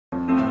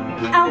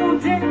I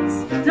won't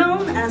dance,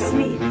 don't ask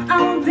me.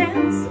 I won't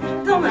dance,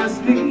 don't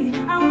ask me.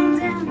 I won't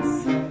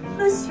dance,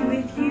 lucy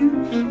with you.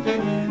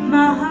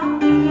 My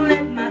heart won't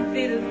let my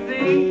feet a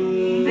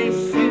thing they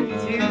should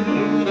do.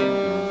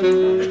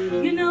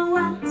 You know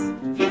what?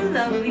 You're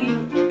lovely,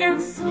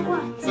 and so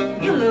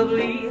what? You're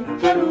lovely,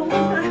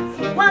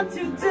 but what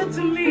you did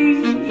to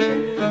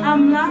me?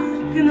 I'm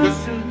like an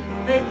ocean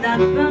that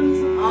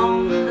bumped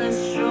on the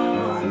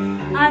shore.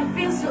 I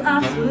feel so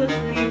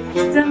absolutely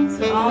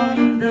stamped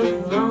on the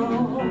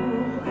floor.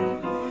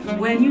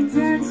 When you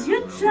dance,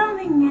 you're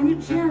charming and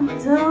you're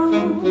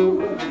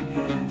gentle,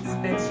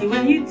 especially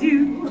when you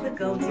do the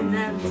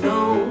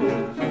continental.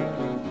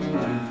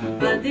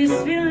 But this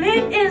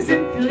feeling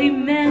isn't purely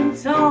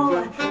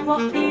mental, for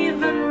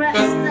even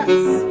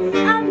restless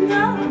I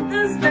know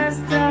there's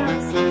best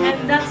us,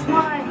 and that's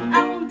why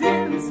I won't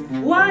dance.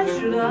 Why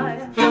should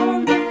I? I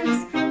won't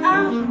dance.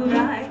 How could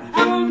I?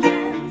 I won't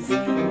dance.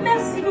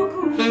 Merci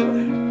beaucoup.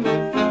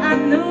 I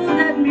know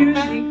that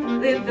music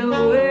lit the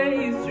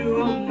way through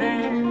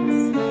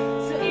romance.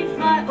 So if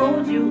I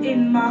hold you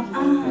in my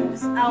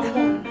arms, I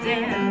won't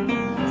dance.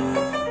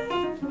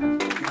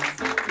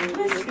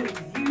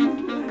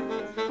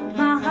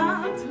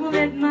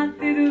 My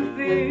little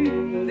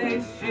thing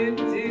they should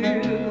do.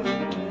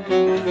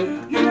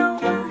 You know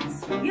what?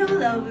 You're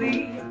lovely,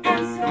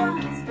 and so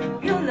what?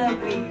 You're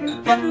lovely,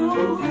 but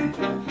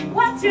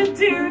what you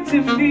do to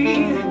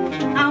me?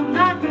 I'm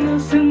like an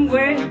ocean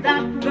wave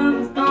that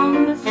bumps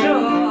on the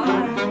shore.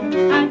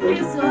 I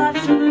feel so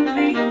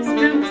absolutely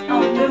stamped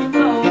on the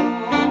floor.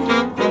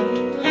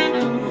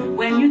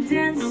 When you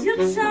dance,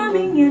 you're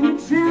charming and you're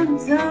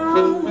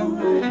gentle,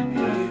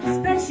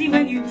 especially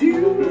when you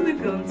do the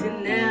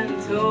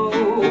continental.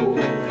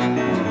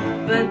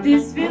 But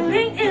this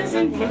feeling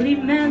isn't purely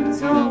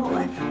mental,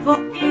 for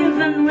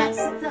even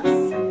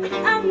restless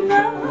I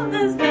know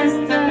there's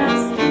best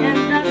us, and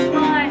that's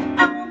why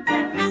I won't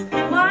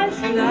dance. Why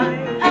should I?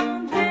 I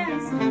won't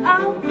dance.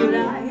 How could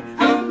I?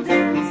 I won't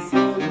dance.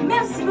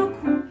 Merci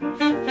beaucoup.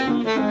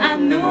 I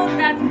know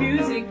that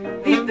music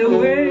lead the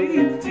way